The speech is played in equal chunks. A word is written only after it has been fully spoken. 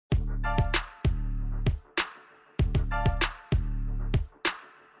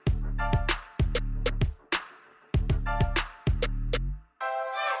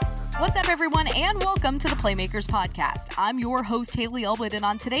What's up, everyone, and welcome to the Playmakers Podcast. I'm your host, Haley Elwood, and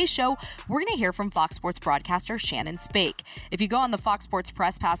on today's show, we're going to hear from Fox Sports broadcaster Shannon Spake. If you go on the Fox Sports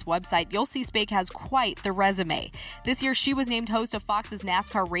Press Pass website, you'll see Spake has quite the resume. This year, she was named host of Fox's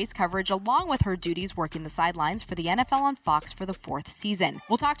NASCAR race coverage, along with her duties working the sidelines for the NFL on Fox for the 4th season.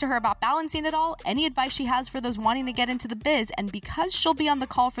 We'll talk to her about balancing it all, any advice she has for those wanting to get into the biz, and because she'll be on the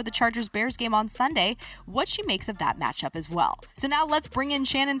call for the Chargers-Bears game on Sunday, what she makes of that matchup as well. So now let's bring in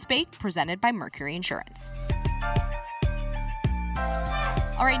Shannon Spake, presented by Mercury Insurance.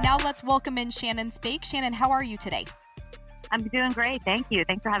 All right, now let's welcome in Shannon Spake. Shannon, how are you today? I'm doing great. Thank you.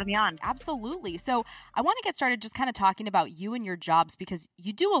 Thanks for having me on. Absolutely. So I want to get started just kind of talking about you and your jobs because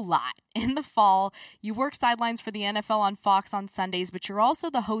you do a lot. In the fall, you work sidelines for the NFL on Fox on Sundays, but you're also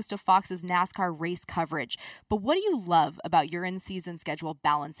the host of Fox's NASCAR race coverage. But what do you love about your in-season schedule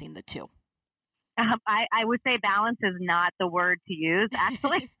balancing the two? I would say balance is not the word to use,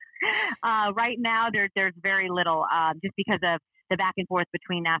 actually. Right now, there's very little just because of the back and forth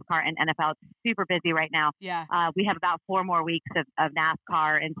between NASCAR and NFL. It's super busy right now. Yeah. We have about 4 more weeks of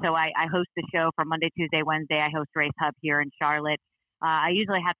NASCAR. And so I host the show from Monday, Tuesday, Wednesday. I host Race Hub here in Charlotte. I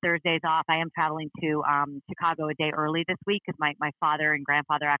usually have Thursdays off. I am traveling to Chicago a day early this week because my father and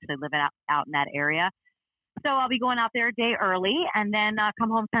grandfather actually live out in that area. So I'll be going out there a day early and then come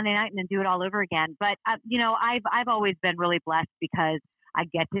home Sunday night and then do it all over again. But, I've always been really blessed because I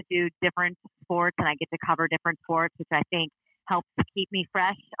get to do different sports and I get to cover different sports, which I think helps keep me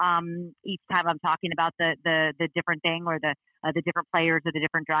fresh each time I'm talking about the different thing or the different players or the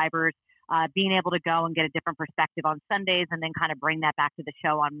different drivers. Being able to go and get a different perspective on Sundays and then kind of bring that back to the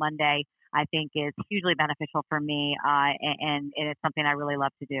show on Monday, I think is hugely beneficial for me, and it's something I really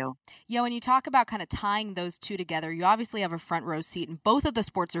love to do. Yeah, when you talk about kind of tying those two together, you obviously have a front row seat, and both of the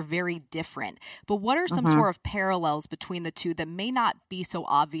sports are very different. But what are some sort of parallels between the two that may not be so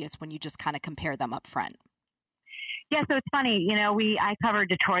obvious when you just kind of compare them up front? Yeah, so it's funny. I covered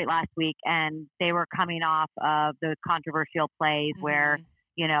Detroit last week, and they were coming off of those controversial plays where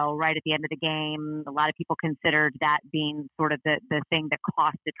right at the end of the game, a lot of people considered that being sort of the thing that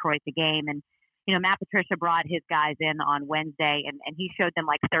cost Detroit the game. And, Matt Patricia brought his guys in on Wednesday and he showed them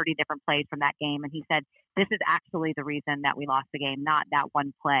like 30 different plays from that game. And he said, this is actually the reason that we lost the game, not that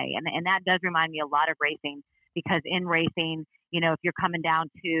one play. And that does remind me a lot of racing because in racing, if you're coming down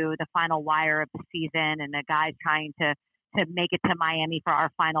to the final wire of the season and the guy's trying to make it to Miami for our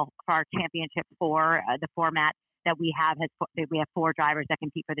championship the format that we have 4 drivers that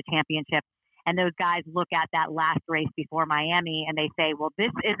compete for the championship. And those guys look at that last race before Miami and they say, well,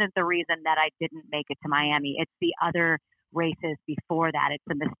 this isn't the reason that I didn't make it to Miami. It's the other races before that. It's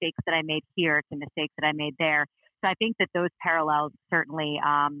the mistakes that I made here. It's the mistakes that I made there. So I think that those parallels certainly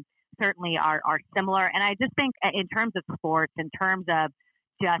are similar. And I just think in terms of sports, in terms of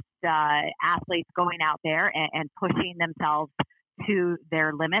just athletes going out there and pushing themselves to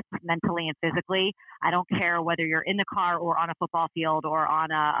their limits mentally and physically. I don't care whether you're in the car or on a football field or on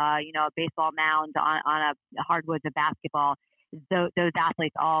a baseball mound, on a hardwoods of basketball. Those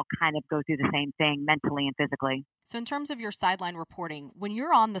athletes all kind of go through the same thing mentally and physically. So in terms of your sideline reporting, when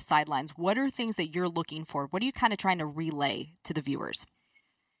you're on the sidelines, what are things that you're looking for? What are you kind of trying to relay to the viewers?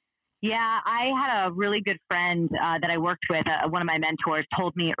 Yeah, I had a really good friend that I worked with. One of my mentors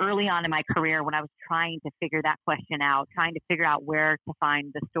told me early on in my career when I was trying to figure that question out, trying to figure out where to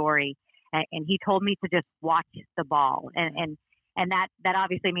find the story. And he told me to just watch the ball. And that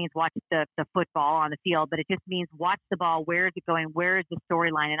obviously means watch the football on the field, but it just means watch the ball. Where is it going? Where is the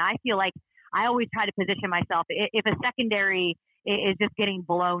storyline? And I feel like I always try to position myself. If a secondary is just getting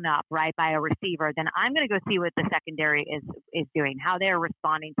blown up, right, by a receiver, then I'm going to go see what the secondary is doing, how they're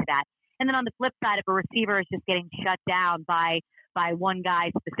responding to that. And then on the flip side, if a receiver is just getting shut down by one guy,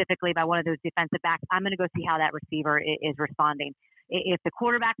 specifically by one of those defensive backs, I'm going to go see how that receiver is responding. If the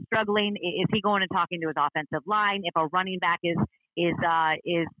quarterback's struggling, is he going and talking to his offensive line? If a running back is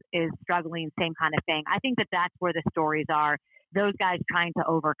struggling, same kind of thing. I think that's where the stories are. Those guys trying to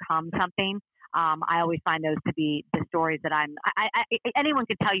overcome something. I always find those to be the stories that anyone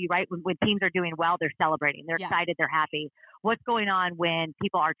can tell you, right? When teams are doing well, they're celebrating, they're excited, they're happy. What's going on when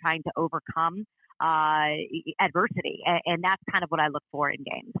people are trying to overcome adversity? And that's kind of what I look for in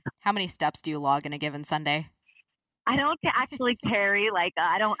games. How many steps do you log in a given Sunday? I don't actually carry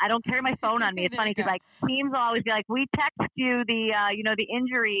I don't carry my phone on me. It's funny because teams will always be like, we text you the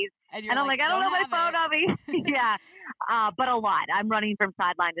injuries, and I'm like, I don't have my phone on me. Yeah, but a lot. I'm running from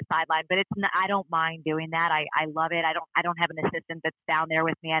sideline to sideline, but I don't mind doing that. I love it. I don't have an assistant that's down there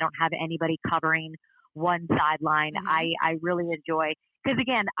with me. I don't have anybody covering one sideline. Mm-hmm. I really enjoy, because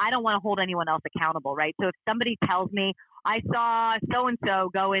again, I don't want to hold anyone else accountable, right? So if somebody tells me I saw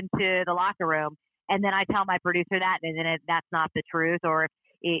so-and-so go into the locker room, and then I tell my producer that, and then that's not the truth, or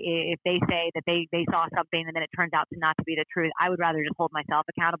if they say that they saw something and then it turns out to not to be the truth, I would rather just hold myself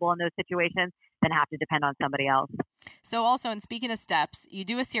accountable in those situations than have to depend on somebody else. So also, and speaking of steps, you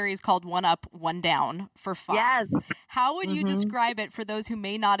do a series called One Up, One Down for Fox. Yes. How would you describe it for those who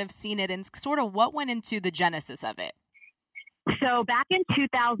may not have seen it, and sort of what went into the genesis of it? So back in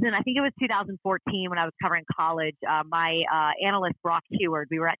 2000, I think it was 2014 when I was covering college, my analyst, Brock Heward,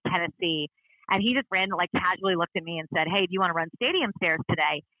 we were at Tennessee, and he just casually looked at me and said, "Hey, do you want to run stadium stairs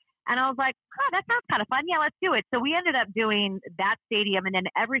today?" And I was like, "Oh, that sounds kind of fun. Yeah, let's do it." So we ended up doing that stadium, and then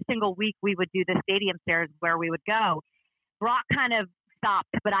every single week we would do the stadium stairs where we would go. Brock kind of stopped,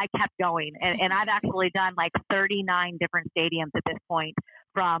 but I kept going. And I've actually done like 39 different stadiums at this point,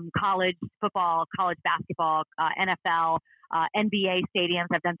 from college football, college basketball, NFL, NBA stadiums.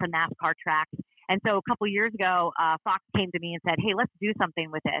 I've done some NASCAR tracks. And so a couple years ago, Fox came to me and said, "Hey, let's do something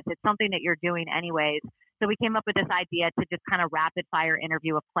with this. It's something that you're doing anyways." So we came up with this idea to just kind of rapid fire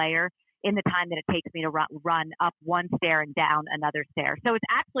interview a player in the time that it takes me to run up one stair and down another stair. So it's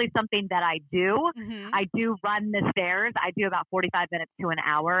actually something that I do. Mm-hmm. I do run the stairs. I do about 45 minutes to an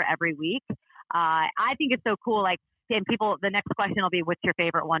hour every week. I think it's so cool. Like, and people, the next question will be, what's your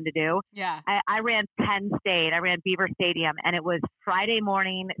favorite one to do? Yeah. I ran Penn State. I ran Beaver Stadium, and it was Friday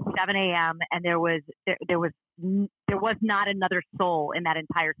morning, 7 a.m. And there was not another soul in that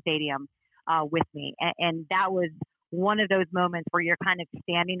entire stadium with me. And that was one of those moments where you're kind of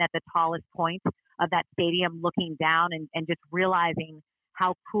standing at the tallest point of that stadium, looking down and just realizing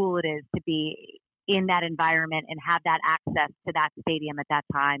how cool it is to be in that environment and have that access to that stadium at that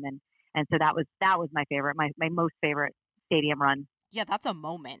time. And so that was my favorite, my most favorite stadium run. Yeah, that's a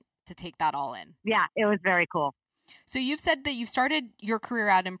moment to take that all in. Yeah, it was very cool. So you've said that you've started your career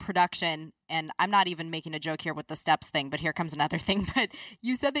out in production, and I'm not even making a joke here with the steps thing, but here comes another thing. But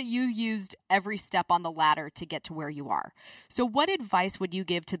you said that you used every step on the ladder to get to where you are. So what advice would you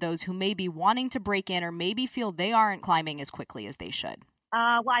give to those who may be wanting to break in or maybe feel they aren't climbing as quickly as they should?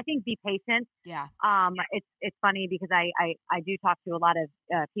 Well, I think be patient. Yeah. It's funny because I do talk to a lot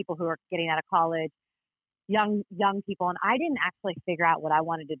of people who are getting out of college, young people, and I didn't actually figure out what I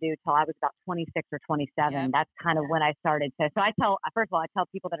wanted to do till I was about 26 or 27. Yep. That's kind of when I started to. So first of all, I tell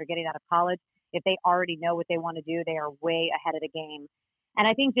people that are getting out of college, if they already know what they want to do, they are way ahead of the game. And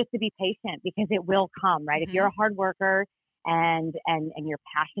I think just to be patient, because it will come, right? Mm-hmm. If you're a hard worker and you're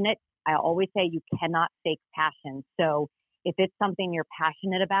passionate, I always say you cannot fake passion. So if it's something you're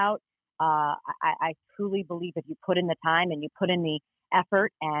passionate about, I truly believe if you put in the time and you put in the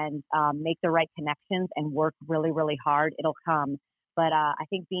effort and make the right connections and work really, really hard, it'll come. But I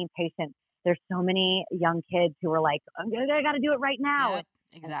think being patient, there's so many young kids who are like, I got to do it right now. Yep,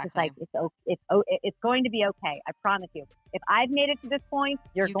 exactly. It's like, it's going to be okay. I promise you. If I've made it to this point,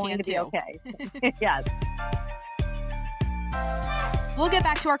 you're going to be okay. Yes. We'll get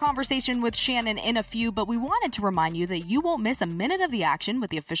back to our conversation with Shannon in a few, but we wanted to remind you that you won't miss a minute of the action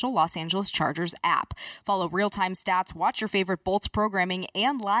with the official Los Angeles Chargers app. Follow real-time stats, watch your favorite Bolts programming,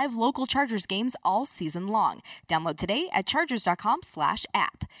 and live local Chargers games all season long. Download today at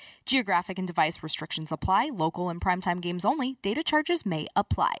chargers.com/app. Geographic and device restrictions apply. Local and primetime games only. Data charges may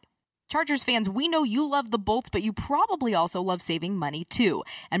apply. Chargers fans, we know you love the Bolts, but you probably also love saving money too.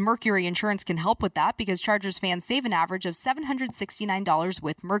 And Mercury Insurance can help with that because Chargers fans save an average of $769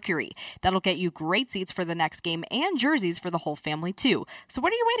 with Mercury. That'll get you great seats for the next game and jerseys for the whole family too. So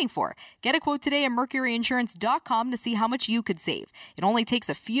what are you waiting for? Get a quote today at mercuryinsurance.com to see how much you could save. It only takes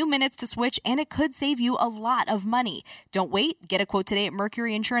a few minutes to switch and it could save you a lot of money. Don't wait. Get a quote today at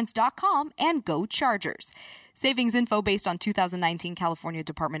mercuryinsurance.com and go Chargers. Savings info based on 2019 California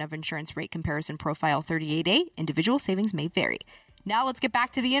Department of Insurance Rate Comparison Profile 38A. Individual savings may vary. Now let's get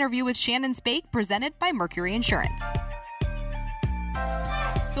back to the interview with Shannon Spake, presented by Mercury Insurance.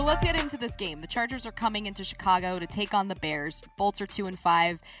 So let's get into this game. The Chargers are coming into Chicago to take on the Bears. Bolts are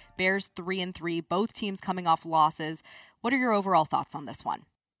 2-5, Bears 3-3, both teams coming off losses. What are your overall thoughts on this one?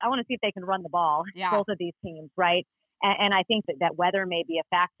 I want to see if they can run the ball, both of these teams, right? And I think that weather may be a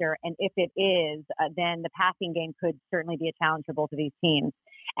factor. And if it is, then the passing game could certainly be a challenge for both of these teams.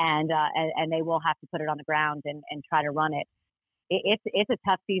 And they will have to put it on the ground and try to run it. It's a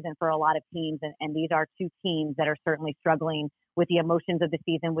tough season for a lot of teams. And these are two teams that are certainly struggling with the emotions of the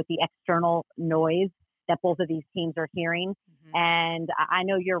season, with the external noise that both of these teams are hearing. Mm-hmm. And I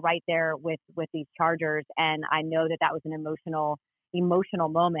know you're right there with these Chargers. And I know that was an emotional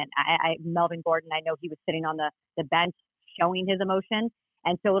moment. Melvin Gordon, I know he was sitting on the bench showing his emotion.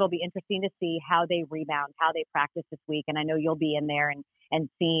 And so it'll be interesting to see how they rebound, how they practice this week. And I know you'll be in there and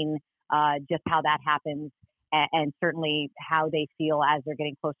seeing just how that happens, and certainly how they feel as they're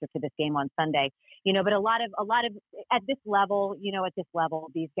getting closer to this game on Sunday. But a lot of at this level,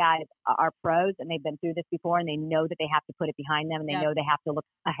 these guys are pros and they've been through this before, and they know that they have to put it behind them, and they know they have to look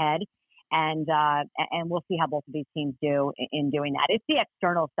ahead. And we'll see how both of these teams do in doing that. It's the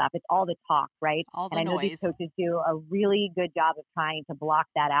external stuff. It's all the talk, right? All the and I know noise. These coaches do a really good job of trying to block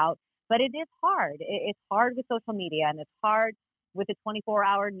that out, but it is hard. It's hard with social media, and it's hard with the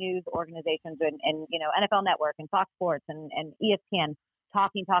 24-hour news organizations and NFL Network and Fox Sports and ESPN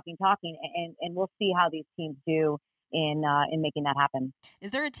talking, and we'll see how these teams do in making that happen.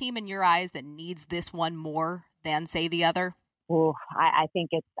 Is there a team in your eyes that needs this one more than, say, the other? Oh, I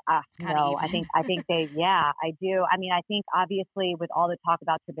think it's no. I think they, yeah, I do. I mean, I think obviously with all the talk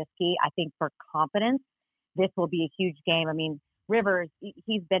about Trubisky, I think for confidence, this will be a huge game. I mean, Rivers,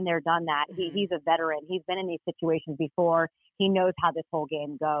 he's been there, done that. He's a veteran. He's been in these situations before. He knows how this whole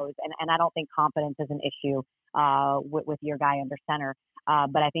game goes. And I don't think confidence is an issue with your guy under center.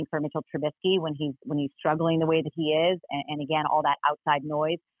 But I think for Mitchell Trubisky, when he's struggling the way that he is, and again, all that outside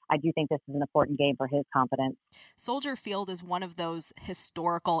noise, I do think this is an important game for his confidence. Soldier Field is one of those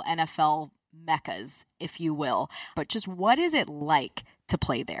historical NFL meccas, if you will. But just what is it like to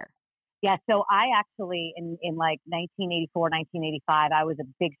play there? Yeah, so I actually, in like 1984, 1985, I was a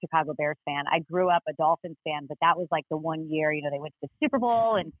big Chicago Bears fan. I grew up a Dolphins fan, but that was like the one year, they went to the Super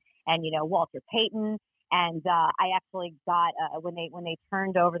Bowl and Walter Payton. And I actually got, when they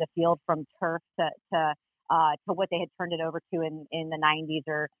turned over the field from turf to what they had turned it over to in the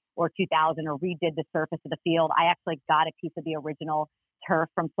 90s or 2000, or redid the surface of the field, I actually got a piece of the original turf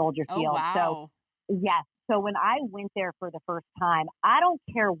from Soldier Field. Oh, wow. So, yes. So when I went there for the first time, I don't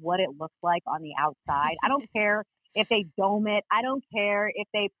care what it looks like on the outside. I don't care if they dome it. I don't care if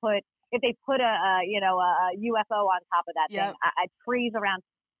they put a UFO on top of that thing. Trees around.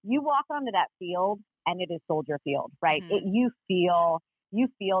 You walk onto that field and it is Soldier Field, right? Mm-hmm. You feel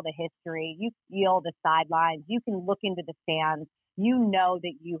the history. You feel the sidelines. You can look into the stands. You know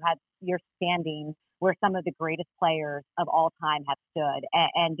that you're standing where some of the greatest players of all time have stood,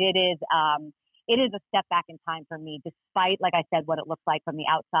 and it is a step back in time for me, despite, like I said, what it looks like from the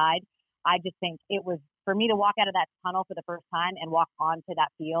outside. I just think it was, for me to walk out of that tunnel for the first time and walk onto that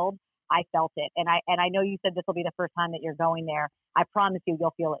field, I felt it. And I know you said this will be the first time that you're going there. I promise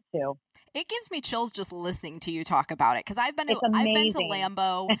you'll feel it too. It gives me chills just listening to you talk about it, because I've been to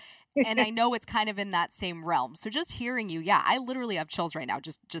Lambeau and I know it's kind of in that same realm. So just hearing you, I literally have chills right now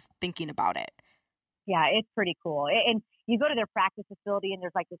just thinking about it. Yeah, it's pretty cool. And you go to their practice facility and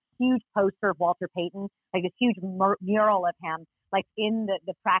there's like this huge poster of Walter Payton, like this huge mural of him, like in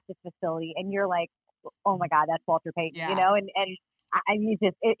the practice facility. And you're like, oh my God, that's Walter Payton, And I mean,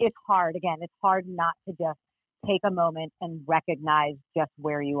 it's hard. Again, it's hard not to just take a moment and recognize just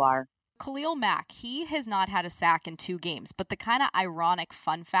where you are. Khalil Mack, he has not had a sack in 2 games, but the kind of ironic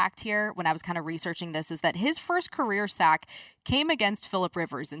fun fact here when I was kind of researching this is that his first career sack came against Phillip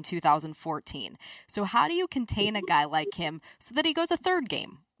Rivers in 2014. So how do you contain a guy like him so that he goes a 3rd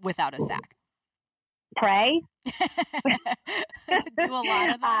game without a sack? Pray. Do a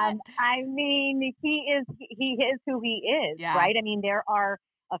lot of that. I mean, he is who he is, right? I mean, there are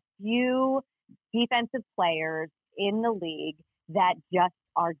a few defensive players in the league that just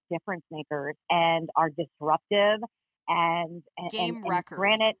are difference makers and are disruptive and game wreckers.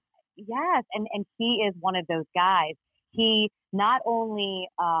 Granted, yes, and he is one of those guys. He not only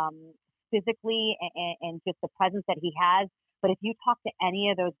physically and just the presence that he has, but if you talk to any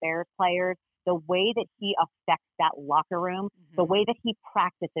of those Bears players, the way that he affects that locker room, the way that he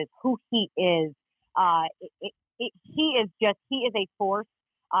practices, who he is, he is a force,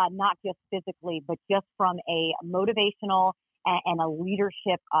 not just physically, but just from a motivational and a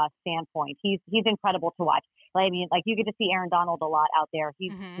leadership standpoint. He's incredible to watch. I mean, like you get to see Aaron Donald a lot out there.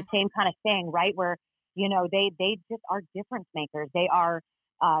 He's the same kind of thing, right? Where, they just are difference makers. They are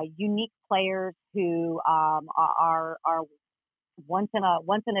unique players who are once in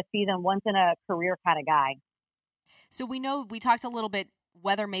a season, once in a career kind of guy. So we talked a little bit,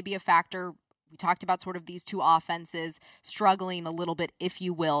 weather may be a factor. We talked about sort of these 2 offenses struggling a little bit, if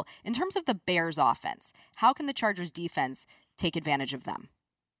you will. In terms of the Bears offense, how can the Chargers defense take advantage of them?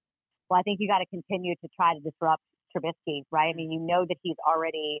 Well, I think you got to continue to try to disrupt Trubisky, right? I mean, you know that he's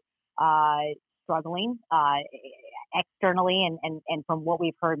already struggling externally and from what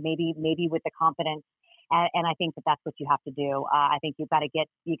we've heard, maybe with the confidence. And I think that's what you have to do. I think you got to get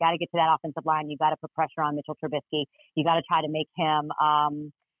to that offensive line. You got to put pressure on Mitchell Trubisky. You got to try to make him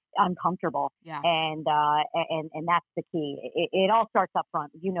uncomfortable. Yeah. And that's the key. It all starts up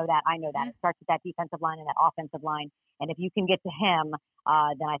front. You know that. I know that. Mm-hmm. It starts with that defensive line and that offensive line. And if you can get to him,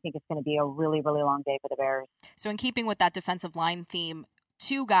 then I think it's going to be a really, really long day for the Bears. So in keeping with that defensive line theme,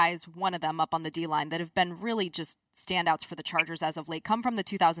 two guys, one of them up on the D-line, that have been really just standouts for the Chargers as of late come from the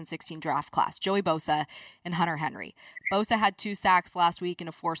 2016 draft class, Joey Bosa and Hunter Henry. Bosa had 2 sacks last week and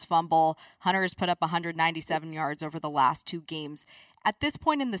a forced fumble. Hunter has put up 197 yards over the last 2 games. At this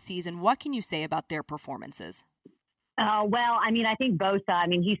point in the season, what can you say about their performances? Well, I mean, I think Bosa,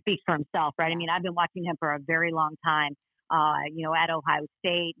 he speaks for himself, right? I mean, I've been watching him for a very long time. At Ohio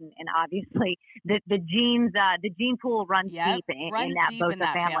State, and obviously the gene pool runs deep in that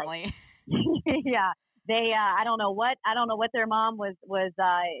Bosa family. Yeah, they I don't know what their mom was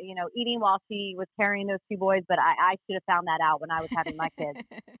eating while she was carrying those 2 boys, but I should have found that out when I was having my kids.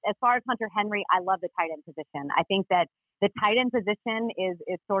 As far as Hunter Henry, I love the tight end position. I think that the tight end position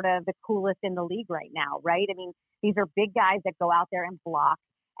is sort of the coolest in the league right now, right? I mean, these are big guys that go out there and block.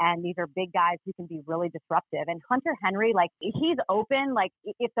 And these are big guys who can be really disruptive. And Hunter Henry, like, he's open. Like,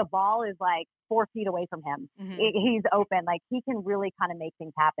 if the ball is like 4 feet away from him, he's open. Like, he can really kind of make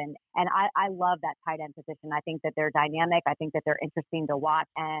things happen. And I love that tight end position. I think that they're dynamic. I think that they're interesting to watch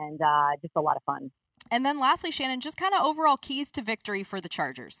and just a lot of fun. And then lastly, Shannon, just kind of overall keys to victory for the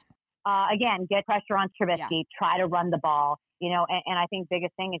Chargers. Again, get pressure on Trubisky, try to run the ball, and I think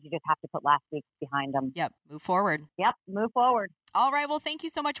biggest thing is you just have to put last week behind them. Yep. Move forward. Yep. Move forward. All right. Well, thank you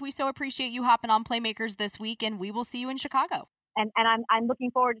so much. We so appreciate you hopping on Playmakers this week, and we will see you in Chicago. And I'm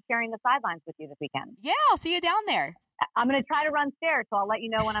looking forward to sharing the sidelines with you this weekend. Yeah. I'll see you down there. I'm going to try to run stairs, so I'll let you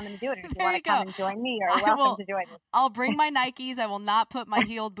know when I'm going to do it. If you want to come and join me, you're welcome to join me. I'll bring my Nikes. I will not put my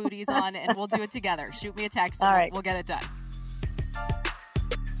heeled booties on, and we'll do it together. Shoot me a text, and All right. We'll get it done.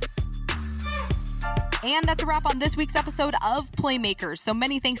 And that's a wrap on this week's episode of Playmakers. So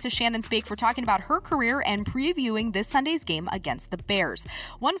many thanks to Shannon Spake for talking about her career and previewing this Sunday's game against the Bears.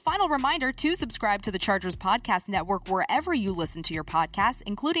 One final reminder to subscribe to the Chargers Podcast Network wherever you listen to your podcasts,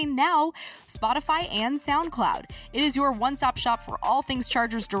 including now Spotify and SoundCloud. It is your one-stop shop for all things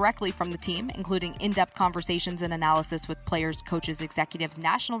Chargers directly from the team, including in-depth conversations and analysis with players, coaches, executives,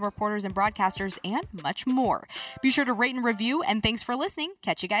 national reporters, and broadcasters, and much more. Be sure to rate and review, and thanks for listening.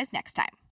 Catch you guys next time.